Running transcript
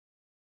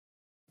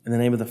In the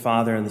name of the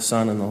Father, and the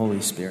Son, and the Holy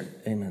Spirit.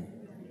 Amen.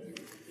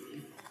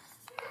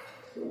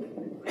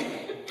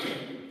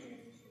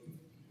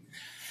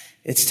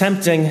 It's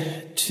tempting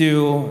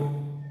to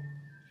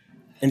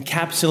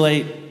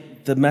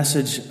encapsulate the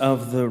message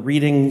of the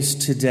readings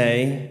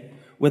today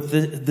with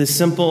the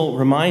simple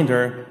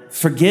reminder,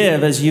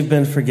 forgive as you've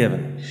been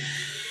forgiven.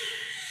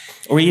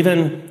 Or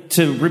even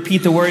to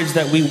repeat the words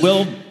that we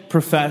will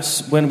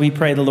profess when we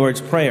pray the Lord's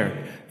Prayer.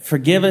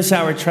 Forgive us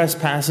our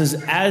trespasses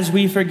as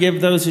we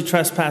forgive those who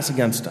trespass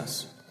against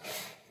us.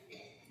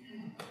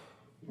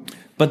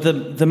 But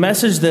the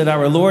message that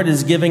our Lord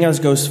is giving us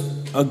goes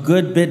a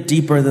good bit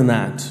deeper than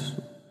that.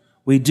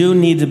 We do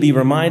need to be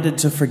reminded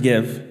to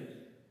forgive.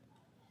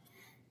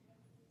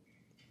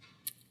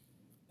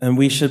 And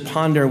we should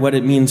ponder what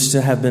it means to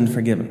have been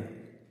forgiven.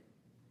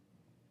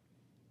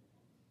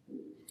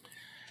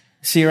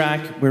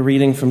 Sirach, we're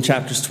reading from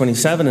chapters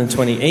 27 and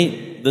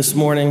 28 this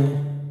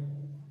morning,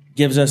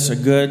 gives us a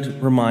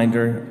good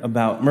reminder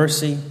about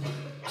mercy,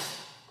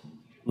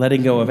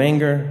 letting go of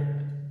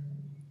anger,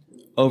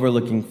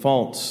 overlooking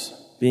faults,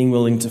 being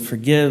willing to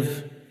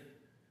forgive.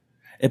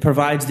 It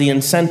provides the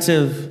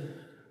incentive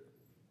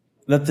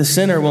that the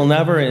sinner will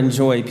never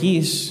enjoy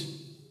peace,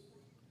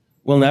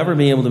 will never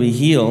be able to be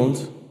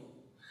healed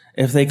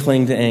if they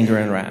cling to anger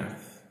and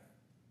wrath.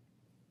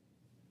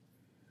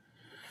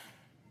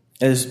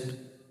 As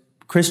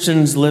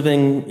Christians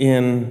living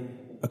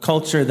in a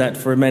culture that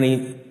for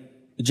many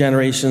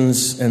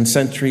generations and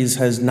centuries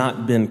has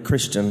not been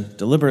Christian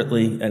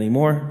deliberately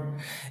anymore,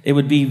 it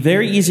would be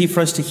very easy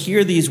for us to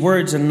hear these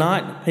words and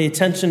not pay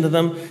attention to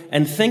them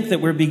and think that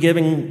we're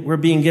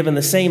being given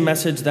the same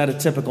message that a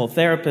typical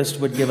therapist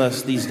would give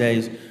us these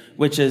days,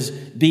 which is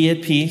be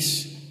at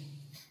peace,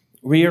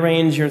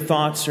 rearrange your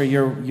thoughts or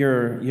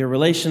your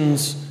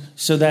relations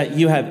so that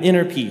you have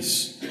inner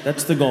peace.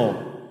 That's the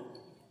goal.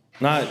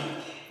 Not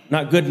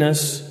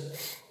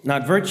goodness,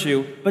 not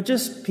virtue, but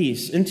just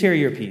peace,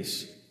 interior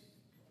peace.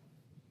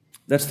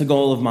 That's the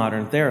goal of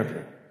modern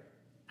therapy.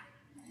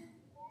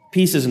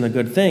 Peace isn't a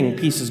good thing.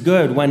 Peace is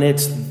good when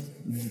it's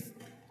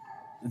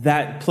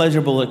that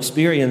pleasurable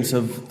experience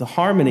of the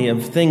harmony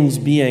of things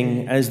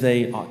being as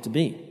they ought to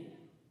be.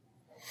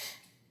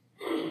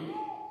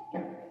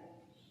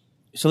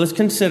 So let's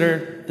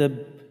consider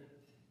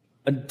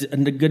a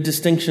good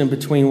distinction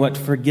between what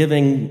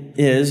forgiving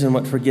is and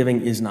what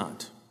forgiving is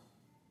not.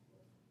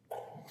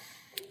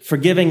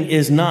 Forgiving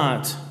is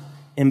not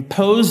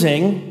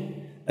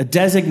imposing a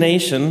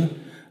designation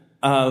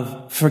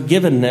of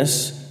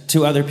forgiveness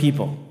to other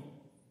people.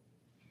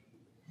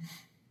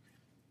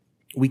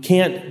 We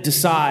can't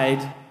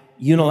decide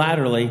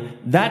unilaterally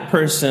that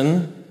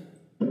person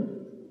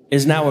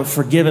is now a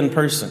forgiven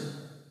person.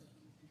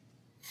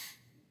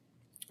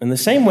 In the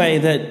same way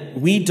that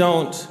we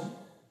don't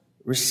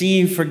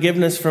receive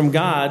forgiveness from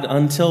God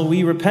until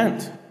we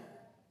repent.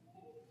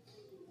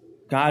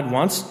 God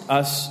wants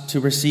us to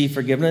receive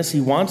forgiveness.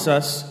 He wants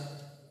us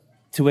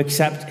to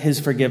accept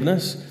his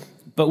forgiveness,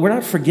 but we're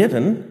not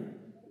forgiven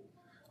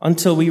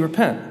until we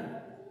repent.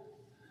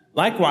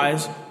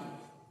 Likewise,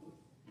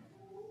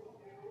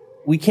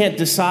 we can't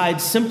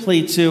decide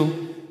simply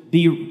to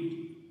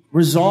be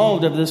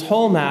resolved of this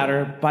whole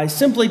matter by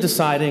simply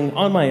deciding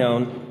on my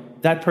own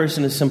that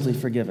person is simply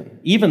forgiven,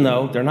 even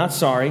though they're not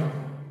sorry,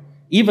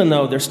 even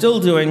though they're still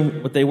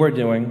doing what they were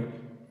doing,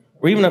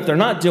 or even if they're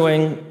not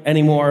doing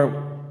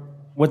anymore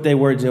what they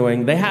were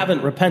doing, they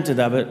haven't repented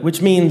of it,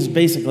 which means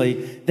basically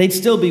they'd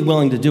still be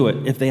willing to do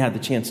it if they had the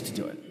chance to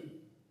do it.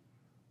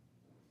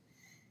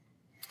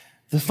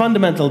 The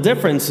fundamental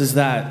difference is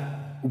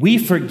that we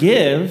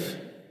forgive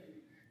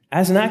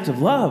as an act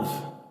of love.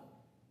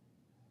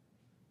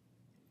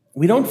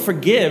 We don't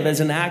forgive as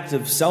an act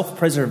of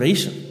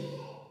self-preservation.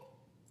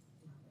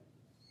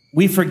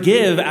 We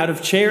forgive out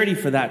of charity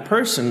for that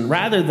person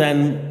rather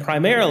than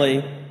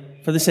primarily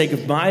for the sake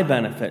of my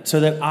benefit,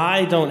 so that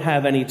I don't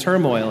have any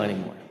turmoil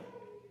anymore.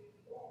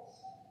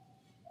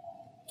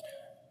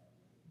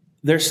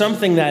 There's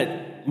something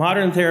that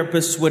modern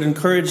therapists would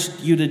encourage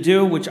you to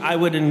do, which I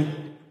would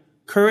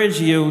encourage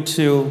you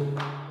to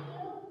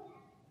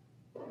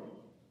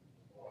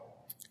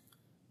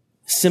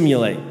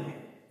simulate.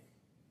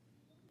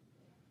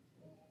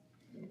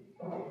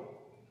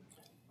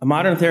 A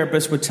modern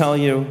therapist would tell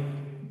you,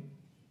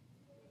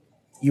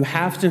 you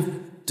have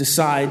to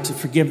decide to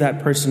forgive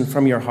that person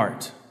from your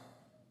heart.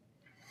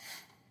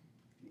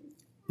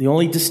 The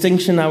only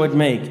distinction I would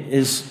make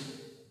is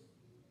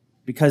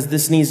because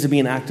this needs to be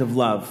an act of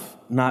love,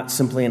 not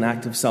simply an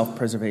act of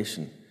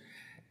self-preservation.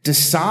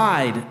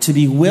 Decide to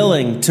be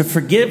willing to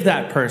forgive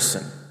that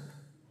person.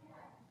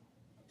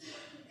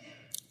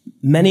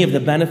 Many of the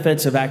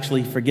benefits of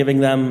actually forgiving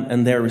them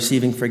and their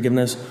receiving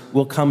forgiveness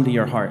will come to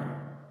your heart.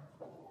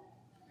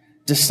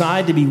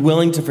 Decide to be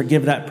willing to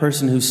forgive that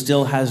person who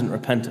still hasn't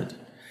repented.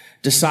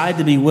 Decide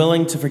to be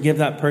willing to forgive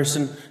that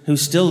person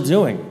who's still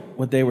doing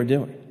what they were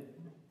doing.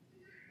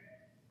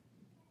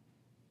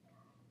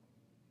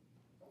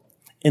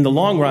 In the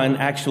long run,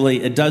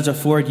 actually, it does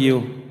afford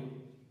you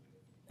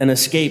an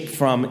escape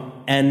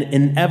from an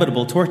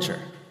inevitable torture.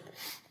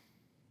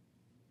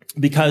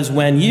 Because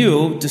when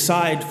you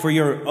decide for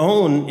your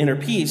own inner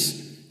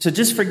peace to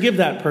just forgive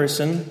that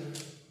person,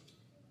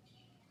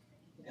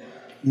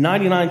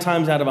 99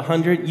 times out of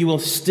 100, you will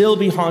still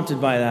be haunted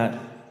by that.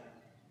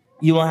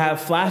 You will have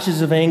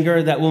flashes of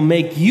anger that will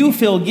make you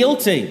feel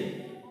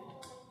guilty,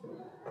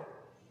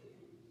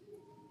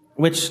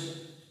 which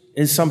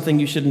is something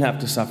you shouldn't have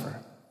to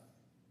suffer.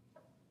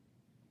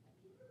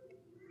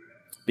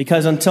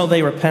 Because until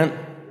they repent,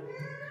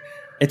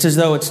 it's as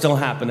though it's still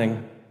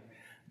happening.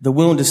 The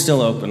wound is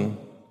still open.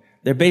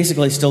 They're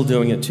basically still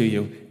doing it to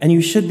you. And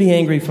you should be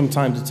angry from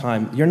time to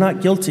time. You're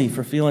not guilty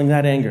for feeling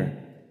that anger.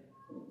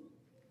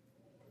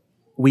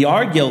 We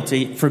are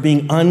guilty for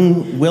being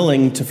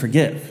unwilling to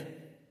forgive.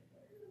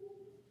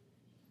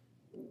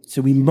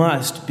 So we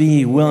must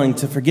be willing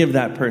to forgive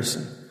that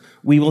person.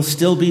 We will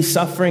still be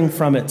suffering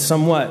from it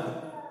somewhat.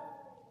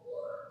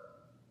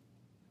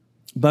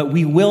 But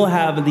we will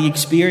have the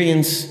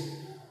experience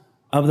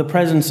of the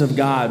presence of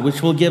God,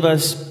 which will give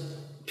us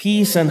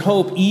peace and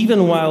hope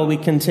even while we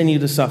continue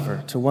to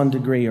suffer to one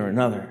degree or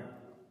another.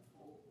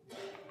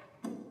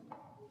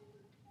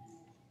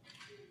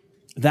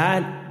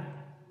 That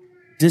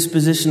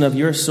disposition of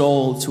your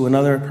soul to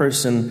another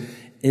person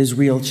is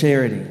real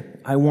charity.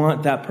 I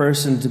want that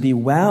person to be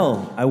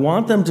well. I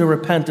want them to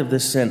repent of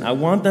this sin. I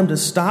want them to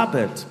stop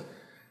it.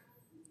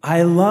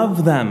 I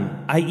love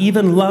them. I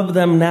even love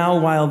them now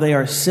while they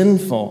are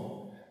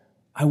sinful.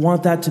 I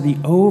want that to be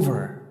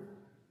over.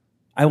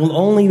 I will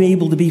only be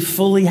able to be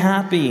fully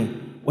happy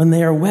when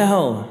they are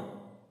well.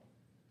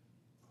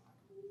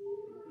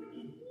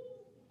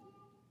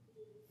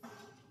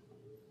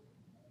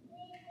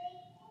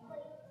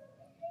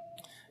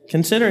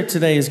 Consider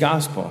today's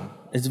gospel.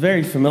 It's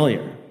very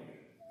familiar.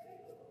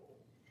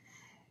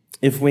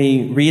 If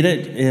we read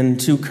it in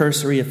too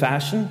cursory a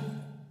fashion,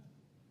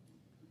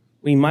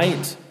 we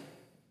might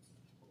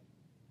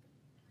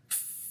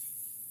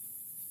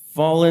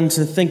fall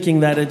into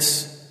thinking that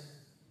it's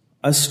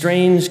a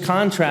strange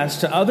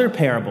contrast to other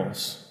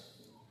parables.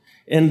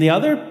 In the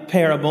other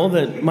parable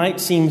that might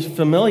seem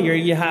familiar,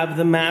 you have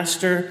the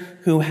master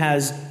who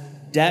has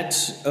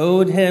debts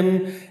owed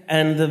him,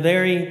 and the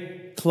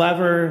very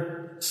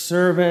clever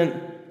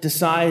servant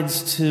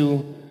decides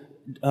to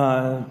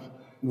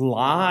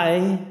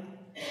lie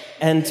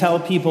and tell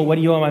people, what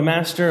do you owe my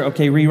master?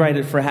 Okay, rewrite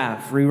it for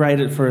half, rewrite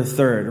it for a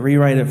third,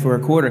 rewrite it for a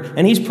quarter.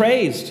 And he's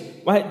praised.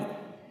 Why?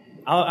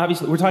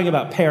 Obviously, we're talking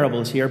about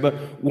parables here, but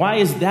why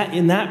is that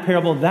in that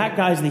parable, that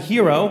guy's the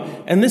hero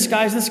and this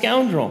guy's the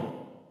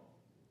scoundrel?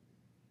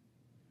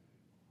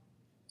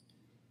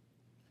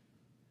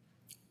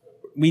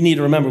 We need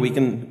to remember we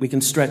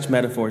can stretch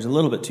metaphors a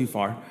little bit too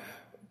far,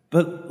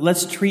 but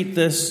let's treat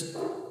this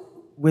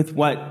with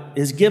what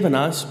is given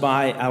us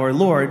by our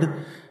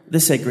Lord, the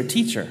sacred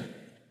teacher.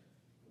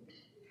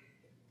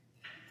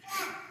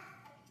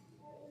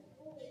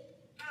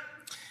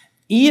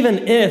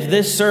 Even if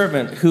this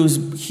servant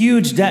whose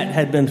huge debt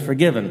had been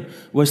forgiven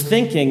was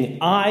thinking,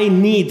 I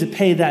need to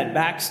pay that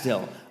back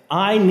still.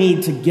 I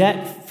need to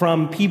get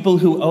from people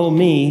who owe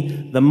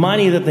me the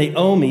money that they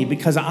owe me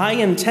because I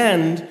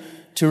intend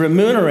to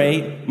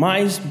remunerate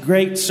my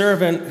great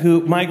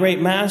servant, my great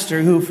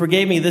master who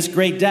forgave me this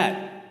great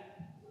debt.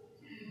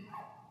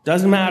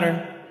 Doesn't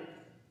matter.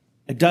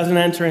 It doesn't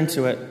enter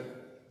into it.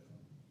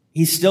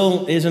 He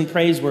still isn't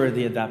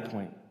praiseworthy at that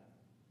point.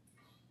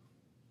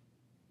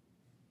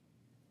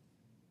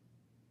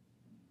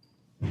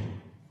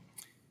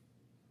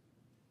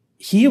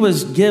 He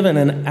was given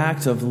an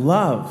act of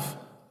love.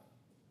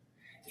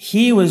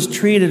 He was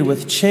treated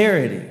with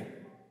charity.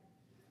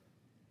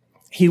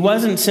 He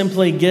wasn't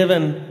simply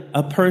given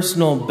a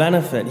personal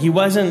benefit. He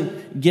wasn't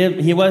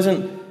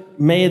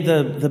made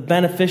the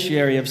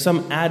beneficiary of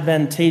some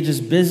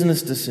advantageous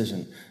business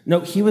decision.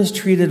 No, he was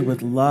treated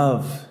with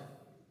love.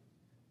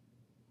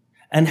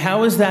 And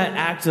how is that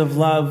act of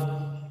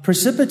love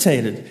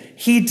precipitated?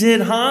 He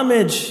did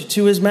homage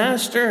to his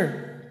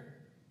master.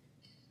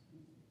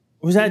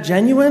 Was that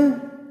genuine?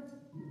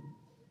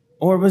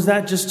 Or was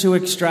that just to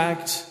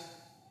extract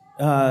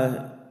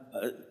a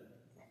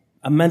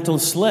mental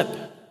slip?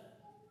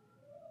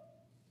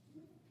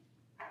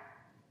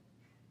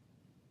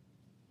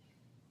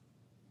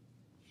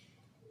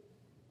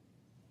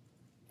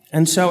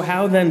 And so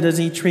how then does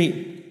he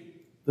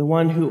treat the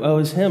one who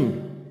owes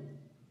him?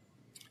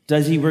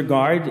 Does he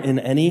regard in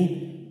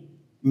any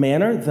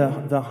manner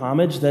the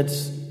homage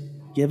that's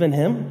given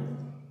him?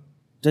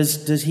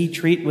 Does he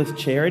treat with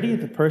charity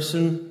the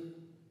person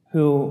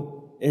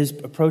who is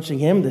approaching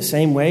him the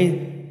same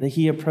way that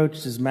he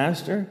approached his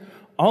master?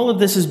 All of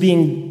this is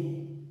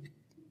being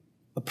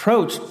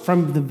approached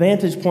from the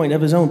vantage point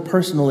of his own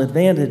personal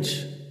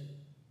advantage.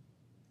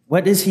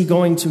 What is he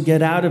going to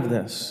get out of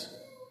this?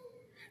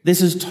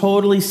 This is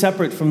totally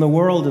separate from the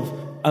world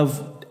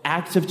of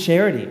acts of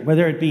charity,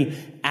 whether it be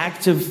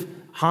active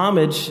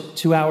homage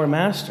to our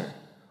master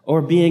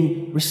or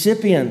being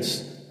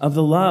recipients of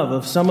the love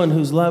of someone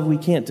whose love we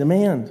can't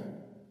demand.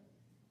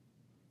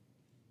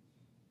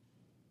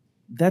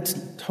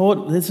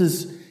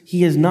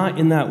 He is not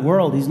in that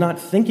world. He's not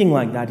thinking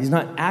like that. He's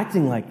not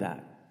acting like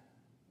that.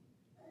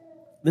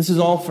 This is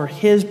all for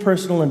his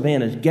personal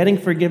advantage. Getting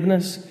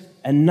forgiveness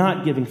and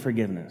not giving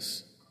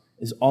forgiveness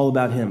is all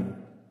about him.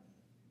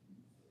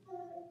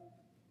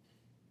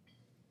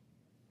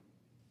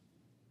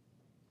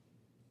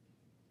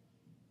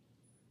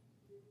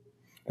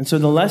 And so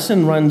the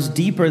lesson runs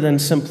deeper than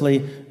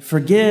simply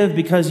forgive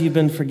because you've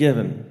been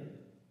forgiven.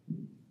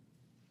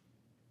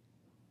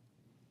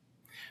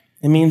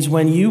 It means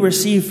when you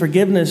receive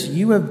forgiveness,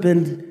 you have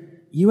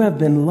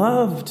been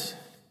loved.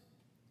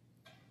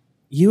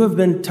 You have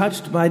been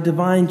touched by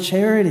divine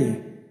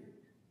charity.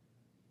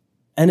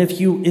 And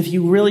if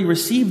you really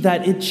received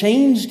that, it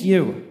changed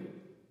you.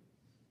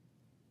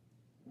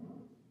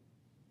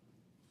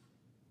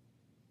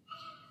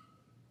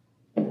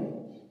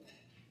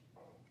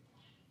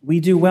 We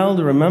do well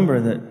to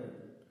remember that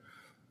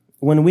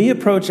when we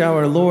approach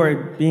our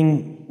Lord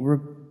being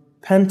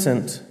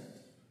repentant,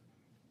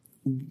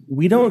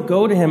 we don't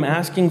go to him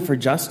asking for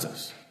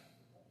justice.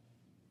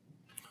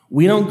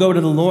 We don't go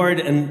to the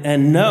Lord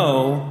and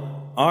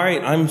know, all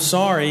right, I'm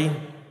sorry,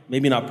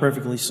 maybe not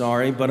perfectly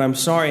sorry, but I'm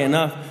sorry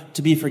enough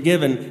to be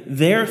forgiven.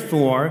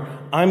 Therefore,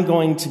 I'm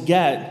going to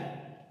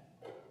get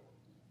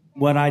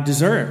what I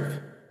deserve.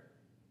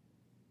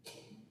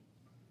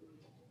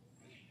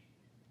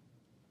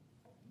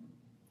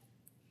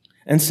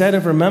 Instead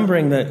of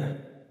remembering that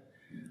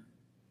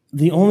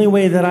the only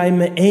way that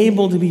I'm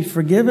able to be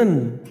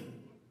forgiven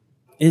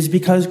is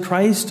because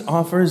Christ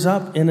offers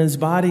up in his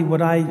body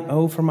what I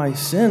owe for my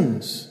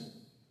sins.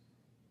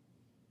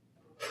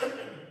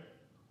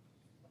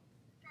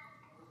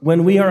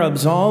 When we are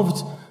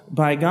absolved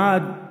by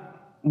God,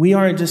 we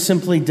aren't just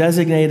simply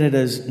designated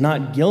as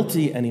not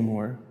guilty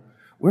anymore.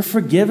 We're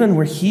forgiven,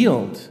 we're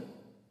healed.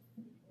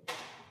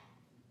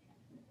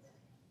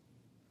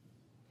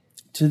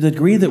 To the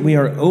degree that we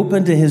are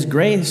open to his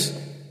grace,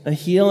 the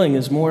healing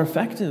is more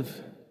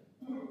effective.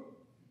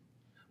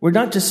 We're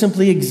not just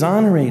simply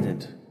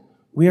exonerated.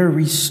 We are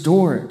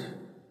restored.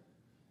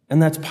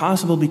 And that's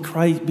possible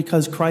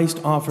because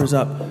Christ offers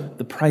up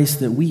the price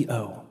that we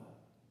owe.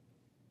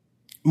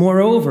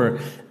 Moreover,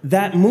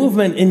 that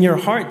movement in your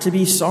heart to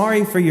be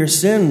sorry for your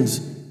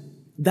sins,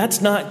 that's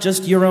not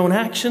just your own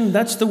action,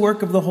 that's the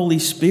work of the Holy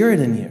Spirit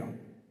in you.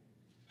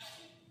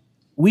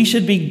 We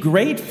should be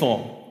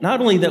grateful,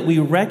 not only that we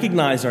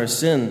recognize our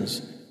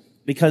sins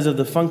because of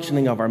the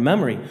functioning of our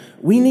memory,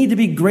 we need to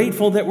be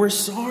grateful that we're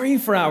sorry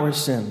for our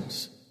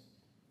sins.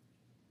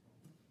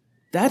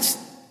 That's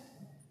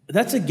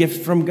a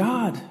gift from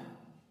God.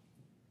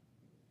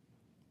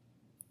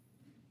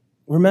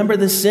 Remember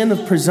the sin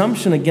of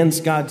presumption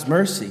against God's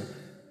mercy,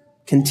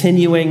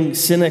 continuing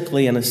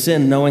cynically in a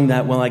sin, knowing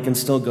that, well, I can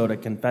still go to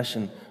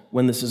confession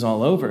when this is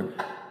all over.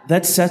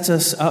 That sets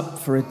us up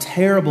for a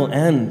terrible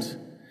end,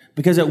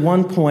 because at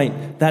one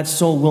point, that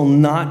soul will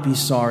not be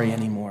sorry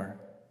anymore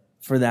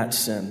for that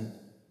sin.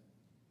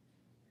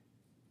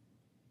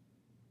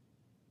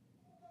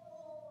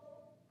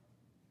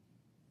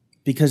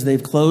 Because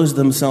they've closed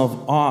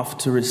themselves off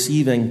to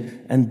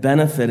receiving and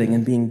benefiting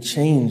and being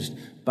changed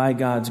by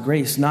God's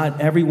grace. Not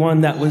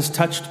everyone that was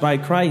touched by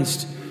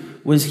Christ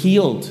was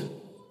healed.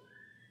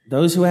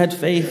 Those who had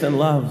faith and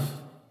love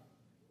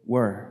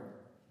were.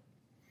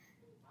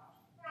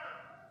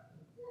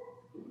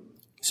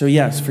 So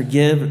yes,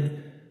 forgive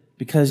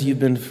because you've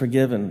been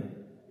forgiven.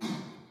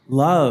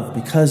 Love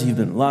because you've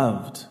been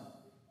loved.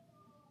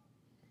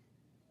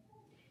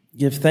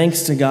 Give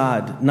thanks to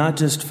God, not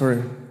just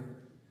for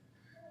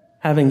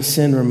having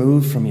sin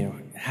removed from you.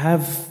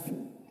 Have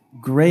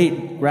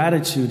great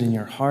gratitude in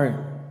your heart.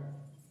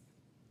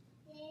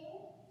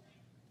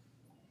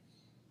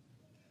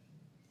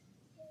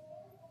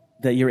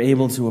 That you're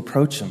able to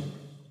approach him,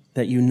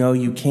 that you know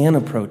you can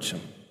approach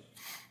him,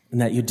 and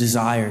that you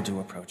desire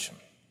to approach him.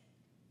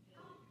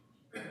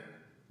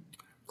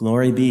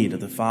 Glory be to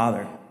the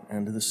Father,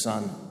 and to the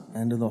Son,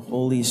 and to the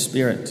Holy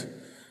Spirit,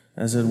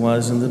 as it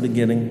was in the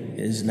beginning,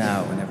 is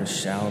now, and ever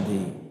shall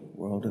be,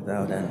 world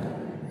without end.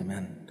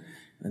 Amen.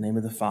 In the name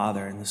of the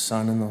Father, and the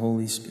Son, and the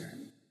Holy Spirit.